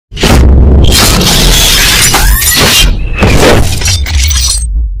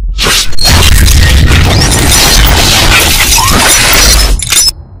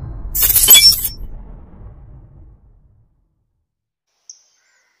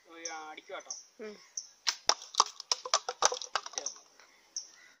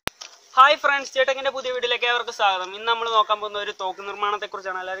Hi friends, ചേട്ടക്കിൻ്റെ പുതിയ വീഡിയോയിലേക്ക് ഏവർക്കും സ്വാഗതം. ഇന്ന് നമ്മൾ നോക്കാൻ പോകുന്ന ഒരു തോക്ക്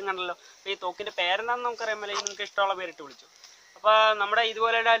നിർമ്മാണത്തെക്കുറിച്ചാണ്. എല്ലാവരും കണ്ടല്ലോ. അപ്പോൾ ഈ തോക്കിൻ്റെ പേരെന്താണെന്ന് നമുക്കറിയാമല്ലോ. നിങ്ങൾക്ക് ഇഷ്ടമുള്ള പേരിട്ട് വിളിച്ചു. അപ്പോൾ നമ്മുടെ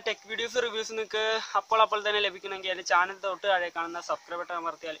ഇതുപോലെയുള്ള ടെക് വീഡിയോസ് റിവ്യൂസ് നിങ്ങൾക്ക് അപ്പോൾ തന്നെ ലഭിക്കണമെങ്കിൽ എൻ്റെ ചാനൽ തൊട്ട് താഴെ കാണുന്ന സബ്സ്ക്രൈബ് ബട്ടൺ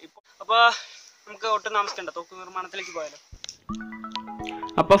അമർത്തിയാൽ ഇപ്പോൾ. അപ്പോൾ നമുക്ക് ഒട്ടും താമസിക്കണ്ട, തോക്ക് നിർമ്മാണത്തിലേക്ക് പോയാലോ.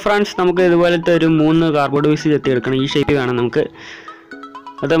 അപ്പോൾ ഫ്രണ്ട്സ്, നമുക്ക് ഇതുപോലത്തെ ഒരു 3 കാർഡ്ബോർഡ് പീസ് ചെത്തിയെടുക്കണം. ഈ ഷേപ്പ് വേണം നമുക്ക്.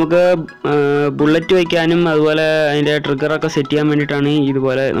 അത് നമുക്ക് ബുള്ളറ്റ് വയ്ക്കാനും അതുപോലെ അതിൻ്റെ ട്രിഗറൊക്കെ സെറ്റ് ചെയ്യാൻ വേണ്ടിയിട്ടാണ്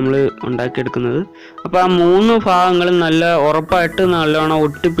ഇതുപോലെ നമ്മൾ ഉണ്ടാക്കിയെടുക്കുന്നത്. അപ്പോൾ ആ 3 ഭാഗങ്ങളും നല്ല ഉറപ്പായിട്ട് നല്ലോണം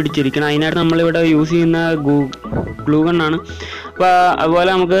ഒട്ടിപ്പിടിച്ചിരിക്കണം. അതിനായിട്ട് നമ്മളിവിടെ യൂസ് ചെയ്യുന്ന ഗ്ലൂ ഗണ്ണാണ്. അപ്പോൾ അതുപോലെ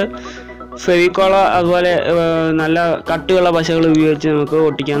നമുക്ക് ഫെവിക്കോൾ, അതുപോലെ നല്ല കട്ടിയുള്ള പശകൾ ഉപയോഗിച്ച് നമുക്ക്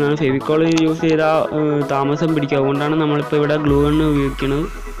ഒട്ടിക്കാവുന്നതാണ്. ഫെവിക്കോൾ യൂസ് ചെയ്താൽ താമസം പിടിക്കും. അതുകൊണ്ടാണ് നമ്മളിപ്പോൾ ഇവിടെ ഗ്ലൂ ഗണ്ണ് ഉപയോഗിക്കുന്നത്.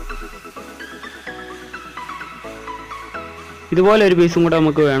 ഇതുപോലെ ഒരു പീസും കൂടെ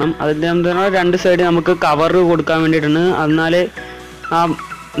നമുക്ക് വേണം. അതിൻ്റെ എന്താ 2 സൈഡ് നമുക്ക് കവർ കൊടുക്കാൻ വേണ്ടിയിട്ടാണ്. എന്നാലേ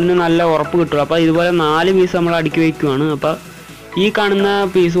ഇതിന് നല്ല ഉറപ്പ് കിട്ടുള്ളൂ. അപ്പോൾ ഇതുപോലെ 4 പീസ് നമ്മൾ അടുക്കി വയ്ക്കുവാണ്. അപ്പോൾ ഈ കാണുന്ന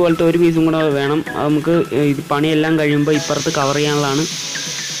പീസ് പോലത്തെ ഒരു പീസും കൂടെ വേണം. അത് നമുക്ക് ഇത് പണിയെല്ലാം കഴിയുമ്പോൾ ഇപ്പുറത്ത് കവർ ചെയ്യാനുള്ളതാണ്.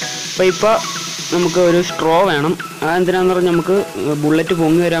 ഇപ്പോൾ നമുക്ക് ഒരു സ്ട്രോ വേണം. അതെന്തിനാന്ന് പറഞ്ഞാൽ നമുക്ക് ബുള്ളറ്റ്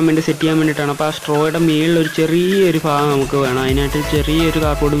പൊങ്ങി വരാൻ വേണ്ടി സെറ്റ് ചെയ്യാൻ വേണ്ടിയിട്ടാണ്. അപ്പോൾ ആ സ്ട്രോയുടെ മുകളിൽ ഒരു ചെറിയൊരു ഭാഗം നമുക്ക് വേണം. അതിനായിട്ട് ചെറിയൊരു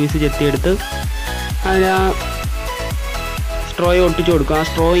കാർഡ്ബോർഡ് പീസ് ചെത്തിയെടുത്ത് അതിന് സ്ട്രോയെ ഒട്ടിച്ചു കൊടുക്കുക. ആ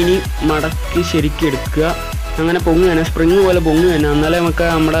സ്ട്രോ ഇനി മടക്കി ശരിക്കും എടുക്കുക. അങ്ങനെ പൊങ്ങി തന്നെ, സ്പ്രിങ് പോലെ പൊങ്ങി തന്നെ, എന്നാലേ നമുക്ക്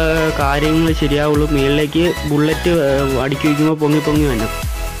നമ്മുടെ കാര്യങ്ങൾ ശരിയാവുള്ളൂ. മുകളിലേക്ക് ബുള്ളറ്റ് അടുക്കി വയ്ക്കുമ്പോൾ പൊങ്ങി തന്നെ.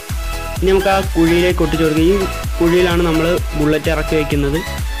 ഇനി നമുക്ക് ആ കുഴിയിലേക്ക് ഒട്ടിച്ചു കൊടുക്കുക. ഈ കുഴിയിലാണ് നമ്മൾ ബുള്ളറ്റ് ഇറക്കി വയ്ക്കുന്നത്.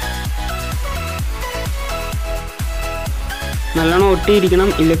 നല്ലോണം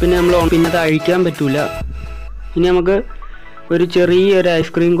ഒട്ടിയിരിക്കണം, ഇല്ല പിന്നെ അത് അഴിക്കാൻ പറ്റില്ല. ഇനി നമുക്ക് ഒരു ചെറിയൊരു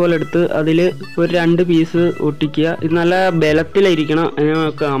ഐസ്ക്രീം കോൽ എടുത്ത് അതിൽ ഒരു 2 പീസ് ഒട്ടിക്കുക. ഇത് നല്ല ബലത്തിലിരിക്കണം.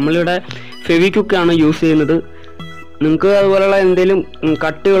 നമ്മളിവിടെ ഫെവിക്വിക്കാണ് യൂസ് ചെയ്യുന്നത്. നിങ്ങൾക്ക് അതുപോലെയുള്ള എന്തെങ്കിലും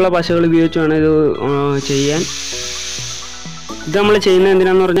കട്ടിയുള്ള പശകൾ ഉപയോഗിച്ച് വേണം ഇത് ചെയ്യാൻ. ഇത് നമ്മൾ ചെയ്യുന്നത്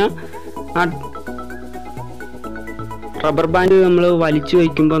എന്തിനാന്ന് പറഞ്ഞാൽ ആ റബ്ബർ ബാൻഡ് നമ്മൾ വലിച്ചു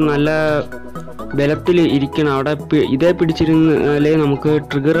വയ്ക്കുമ്പോൾ നല്ല ബലത്തിൽ ഇരിക്കണം. അവിടെ ഇതേ പിടിച്ചിരുന്നാലേ നമുക്ക്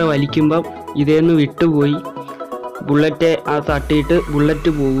ട്രിഗർ വലിക്കുമ്പോൾ ഇതേന്ന് വിട്ടുപോയി ബുള്ളറ്റ് തട്ടിയിട്ട് ബുള്ളറ്റ്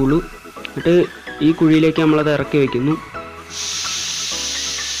പോകുള്ളൂ. എന്നിട്ട് ഈ കുഴിയിലേക്ക് നമ്മളത് ഇറക്കി വയ്ക്കുന്നു.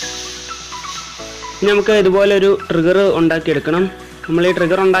 ഇനി നമുക്ക് ഇതുപോലെ ഒരു ട്രിഗർ ഉണ്ടാക്കിയെടുക്കണം. നമ്മൾ ഈ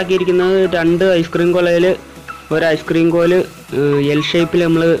ട്രിഗർ ഉണ്ടാക്കിയിരിക്കുന്നത് 2 ഐസ്ക്രീം കോലയിൽ ഒരു ഐസ്ക്രീം കോല് എൽ ഷേപ്പിൽ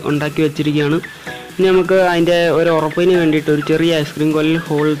നമ്മൾ ഉണ്ടാക്കി വെച്ചിരിക്കുകയാണ്. ഇനി നമുക്ക് അതിൻ്റെ ഒരു ഉറപ്പിന് വേണ്ടിയിട്ട് ഒരു ചെറിയ ഐസ്ക്രീം കോലിൽ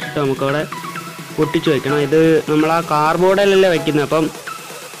ഹോൾ ഇട്ടിട്ട് നമുക്കവിടെ ഒട്ടിച്ച് വയ്ക്കണം. ഇത് നമ്മൾ ആ കാർഡ്ബോർഡിലല്ലേ വയ്ക്കുന്നത്. അപ്പം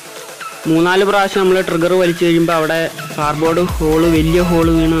 3-4 പ്രാവശ്യം നമ്മൾ ട്രിഗർ വലിച്ചു കഴിയുമ്പോൾ അവിടെ കാർഡ്ബോർഡ് വലിയ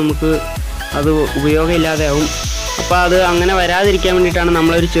ഹോള് വീണ് നമുക്ക് അത് ഉപയോഗമില്ലാതെ ആവും. അപ്പോൾ അത് അങ്ങനെ വരാതിരിക്കാൻ വേണ്ടിയിട്ടാണ്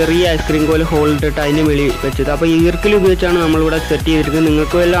നമ്മളൊരു ചെറിയ ഐസ്ക്രീം കോല് ഹോൾ ഇട്ടിട്ട് അതിൻ്റെ വെളി വെച്ചത്. അപ്പോൾ ഈർക്കിൽ ഉപയോഗിച്ചാണ് നമ്മളിവിടെ സെറ്റ് ചെയ്തിരിക്കുന്നത്.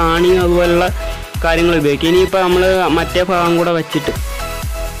 നിങ്ങൾക്ക് വല്ല ആണിയോ അതുപോലുള്ള കാര്യങ്ങൾ ഉപയോഗിക്കും. ഇനിയിപ്പോൾ നമ്മൾ മറ്റേ ഭാഗം കൂടെ വെച്ചിട്ട്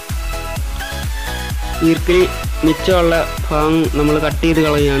ഈർക്കിൽ മിച്ചമുള്ള ഭാഗം നമ്മൾ കട്ട് ചെയ്ത്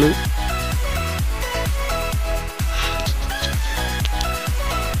കളയുകയാണ്.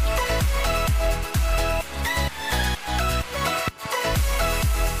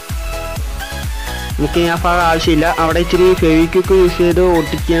 നമുക്ക് ആ ഭാഗം ആവശ്യമില്ല. അവിടെ ഇച്ചിരി ഫെവിക്വിക്ക് യൂസ് ചെയ്ത്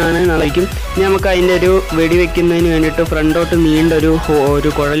ഒട്ടിക്കാണ് നല്ലതായിരിക്കും. ഇനി നമുക്ക് അതിൻ്റെ ഒരു വെടി വെക്കുന്നതിന് വേണ്ടിയിട്ട് ഫ്രണ്ടോട്ട് നീണ്ട ഒരു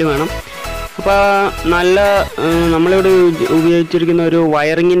കുഴൽ വേണം. അപ്പോൾ നല്ല നമ്മളിവിടെ ഉപയോഗിച്ചിരിക്കുന്ന ഒരു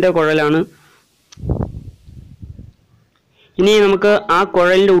വയറിങ്ങിൻ്റെ കുഴലാണ്. ഇനി നമുക്ക് ആ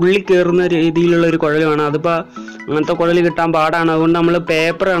കുഴലിൻ്റെ ഉള്ളിൽ കയറുന്ന രീതിയിലുള്ള ഒരു കുഴൽ വേണം. അതിപ്പോൾ അങ്ങനത്തെ കുഴൽ കിട്ടാൻ പാടാണ്. അതുകൊണ്ട് നമ്മൾ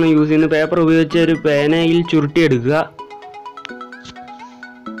പേപ്പറാണ് യൂസ് ചെയ്യുന്നത്. പേപ്പർ ഉപയോഗിച്ച് ഒരു പേനയിൽ ചുരുട്ടിയെടുക്കുക.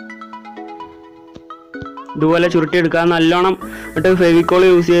 ഇതുപോലെ ചുരുട്ടിയെടുക്കുക നല്ലോണം. എന്നിട്ട് ഫെവിക്കോൾ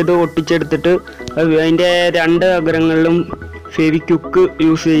യൂസ് ചെയ്ത് ഒട്ടിച്ചെടുത്തിട്ട് അതിൻ്റെ 2 അഗ്രങ്ങളിലും ഫെവിക്വിക്ക്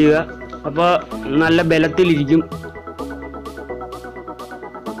യൂസ് ചെയ്യുക. അപ്പോൾ നല്ല ബലത്തിലിരിക്കും.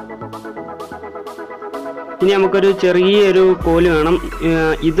 ഇനി നമുക്കൊരു ചെറിയൊരു കോല് വേണം.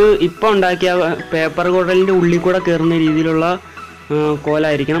 ഇത് ഇപ്പോൾ ഉണ്ടാക്കിയ പേപ്പർ കുഴലിൻ്റെ ഉള്ളിൽ കൂടെ കയറുന്ന രീതിയിലുള്ള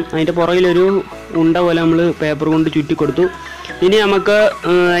കോലായിരിക്കണം. അതിൻ്റെ പുറകിലൊരു ഉണ്ട പോലെ നമ്മൾ പേപ്പർ കൊണ്ട് ചുറ്റി കൊടുത്തു. ഇനി നമുക്ക്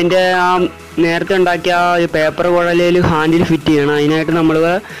അതിൻ്റെ ആ നേരത്തെ ഉണ്ടാക്കിയ പേപ്പർ കുഴലിൽ ഹാൻഡിൽ ഫിറ്റ് ചെയ്യണം. അതിനായിട്ട് നമ്മൾ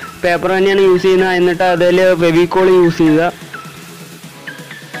പേപ്പർ തന്നെയാണ് യൂസ് ചെയ്യുന്നത്. എന്നിട്ട് അതിൽ ഫെവിക്കോൾ യൂസ് ചെയ്യുക,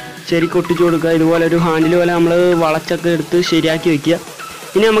 ശരിക്കും ഒട്ടിച്ചു കൊടുക്കുക. ഇതുപോലെ ഒരു ഹാൻഡിൽ പോലെ നമ്മൾ വളച്ചൊക്കെ എടുത്ത് ശരിയാക്കി വയ്ക്കുക.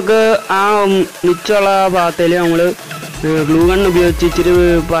 ഇനി നമുക്ക് ആ മിച്ചമുള്ള ഭാഗത്തിൽ നമ്മൾ ഗ്ലൂ ഗൺ ഉപയോഗിച്ച് ഇച്ചിരി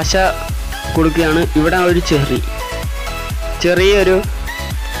പശ കൊടുക്കുകയാണ്. ഇവിടെ ഒരു ചെറിയൊരു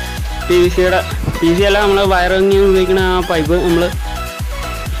PVC അല്ല, നമ്മൾ വയറിങ് ഉപയോഗിക്കുന്ന ആ പൈപ്പ് നമ്മൾ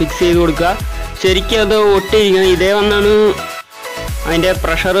ഫിക്സ് ചെയ്ത് കൊടുക്കുക. ശരിക്കും അത് ഒട്ടിയിരിക്കണം. ഇതേ വന്നാണ് അതിൻ്റെ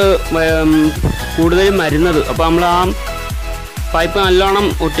പ്രഷർ കൂടുതലും വരുന്നത്. അപ്പോൾ നമ്മൾ ആ പൈപ്പ് നല്ലോണം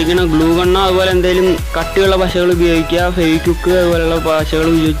ഒട്ടിക്കണം. ഗ്ലൂ ഗണ്ണോ അതുപോലെ എന്തെങ്കിലും കട്ടിയുള്ള പശകൾ ഉപയോഗിക്കുക. ഫെവിക്വിക്ക് അതുപോലെയുള്ള പശകൾ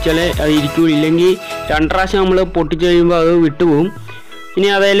ഉപയോഗിച്ചാലേ അത് ഇരിക്കുകയുള്ളൂ. ഇല്ലെങ്കിൽ 2 പ്രാവശ്യം നമ്മൾ പൊട്ടിച്ച് കഴിയുമ്പോൾ അത് വിട്ടുപോകും. ഇനി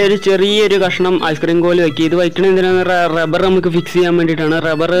അതിലൊരു ചെറിയൊരു കഷ്ണം ഐസ്ക്രീം കോല് വയ്ക്കുക. ഇത് വയ്ക്കണ എന്തിനാണ്? റബ്ബർ നമുക്ക് ഫിക്സ് ചെയ്യാൻ വേണ്ടിയിട്ടാണ്.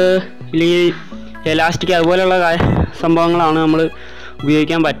 റബ്ബർ ഇല്ലെങ്കിൽ എലാസ്റ്റിക് അതുപോലെയുള്ള സംഭവങ്ങളാണ് നമ്മൾ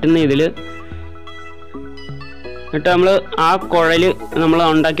ഉപയോഗിക്കാൻ പറ്റുന്ന ഇതിൽ. എന്നിട്ട് നമ്മൾ ആ കുഴൽ നമ്മൾ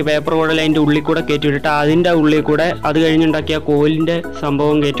ഉണ്ടാക്കിയ പേപ്പർ കുഴൽ അതിൻ്റെ ഉള്ളിൽ കൂടെ കയറ്റി വിട്ടിട്ട് അതിൻ്റെ ഉള്ളിൽ കൂടെ അത് കഴിഞ്ഞുണ്ടാക്കിയ കോലിൻ്റെ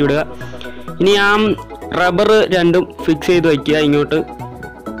സംഭവം കയറ്റി വിടുക. ഇനി ആ റബ്ബർ രണ്ടും ഫിക്സ് ചെയ്ത് വയ്ക്കുക ഇങ്ങോട്ട്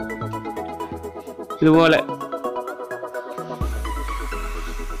ഇതുപോലെ.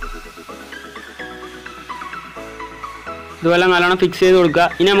 ഇതുപോലെ നല്ലോണം ഫിക്സ് ചെയ്ത് കൊടുക്കുക.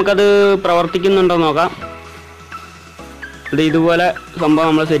 ഇനി നമുക്കത് പ്രവർത്തിക്കുന്നുണ്ടോ നോക്കാം. ഇതുപോലെ സംഭവം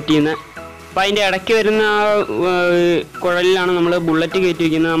നമ്മൾ സെറ്റ് ചെയ്യുന്നത്. അപ്പോൾ അതിൻ്റെ ഇടയ്ക്ക് വരുന്ന കുഴലിലാണ് നമ്മൾ ബുള്ളറ്റ് കയറ്റി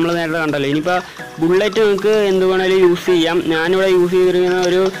വയ്ക്കുന്നത്. നമ്മൾ നേരത്തെ കണ്ടല്ലോ. ഇനിയിപ്പോൾ ബുള്ളറ്റ് നിങ്ങൾക്ക് എന്ത് വേണമെങ്കിലും യൂസ് ചെയ്യാം. ഞാനിവിടെ യൂസ് ചെയ്തിരിക്കുന്ന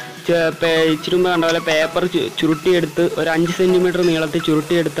ഒരു ഇച്ചിരി മുമ്പ് കണ്ട പോലെ പേപ്പർ ചുരുട്ടിയെടുത്ത് ഒരു 5 സെൻറ്റിമീറ്റർ നീളത്തിൽ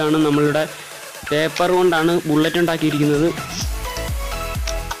ചുരുട്ടിയെടുത്താണ് നമ്മളുടെ പേപ്പർ കൊണ്ടാണ് ബുള്ളറ്റ് ഉണ്ടാക്കിയിരിക്കുന്നത്.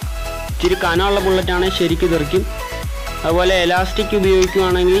 ഇച്ചിരി കനമുള്ള ബുള്ളറ്റാണെങ്കിൽ ശരിക്കും തെറിക്കും. അതുപോലെ എലാസ്റ്റിക്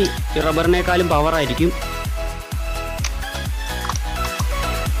ഉപയോഗിക്കുകയാണെങ്കിൽ റബ്ബറിനേക്കാളും പവറായിരിക്കും.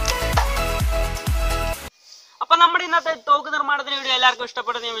 അപ്പോൾ നമ്മുടെ ഇന്നത്തെ തോക്ക് നിർമ്മാണത്തിന് വീഡിയോ എല്ലാവർക്കും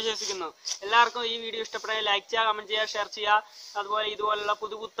ഇഷ്ടപ്പെടുന്ന ഞാൻ വിശ്വസിക്കുന്നു. എല്ലാവർക്കും ഈ വീഡിയോ ഇഷ്ടപ്പെട്ടാൽ ലൈക്ക് ചെയ്യുക, കമൻറ്റ് ചെയ്യുക, ഷെയർ ചെയ്യുക. അതുപോലെ ഇതുപോലുള്ള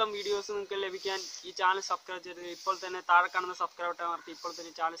പുതുപുത്തൻ വീഡിയോസ് നിങ്ങൾക്ക് ലഭിക്കാൻ ഈ ചാനൽ സബ്സ്ക്രൈബ് ചെയ്ത് ഇപ്പോൾ തന്നെ താഴെ കാണുന്ന സബ്സ്ക്രൈബ് ബട്ടൺ അമർത്തി ഇപ്പോൾ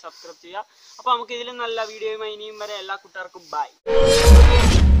തന്നെ ചാനൽ സബ്സ്ക്രൈബ് ചെയ്യുക. അപ്പോൾ നമുക്ക് ഇതിലും നല്ല വീഡിയോയുമായി ഇനിയും വരെ എല്ലാ കൂട്ടുകാർക്കും ബൈ.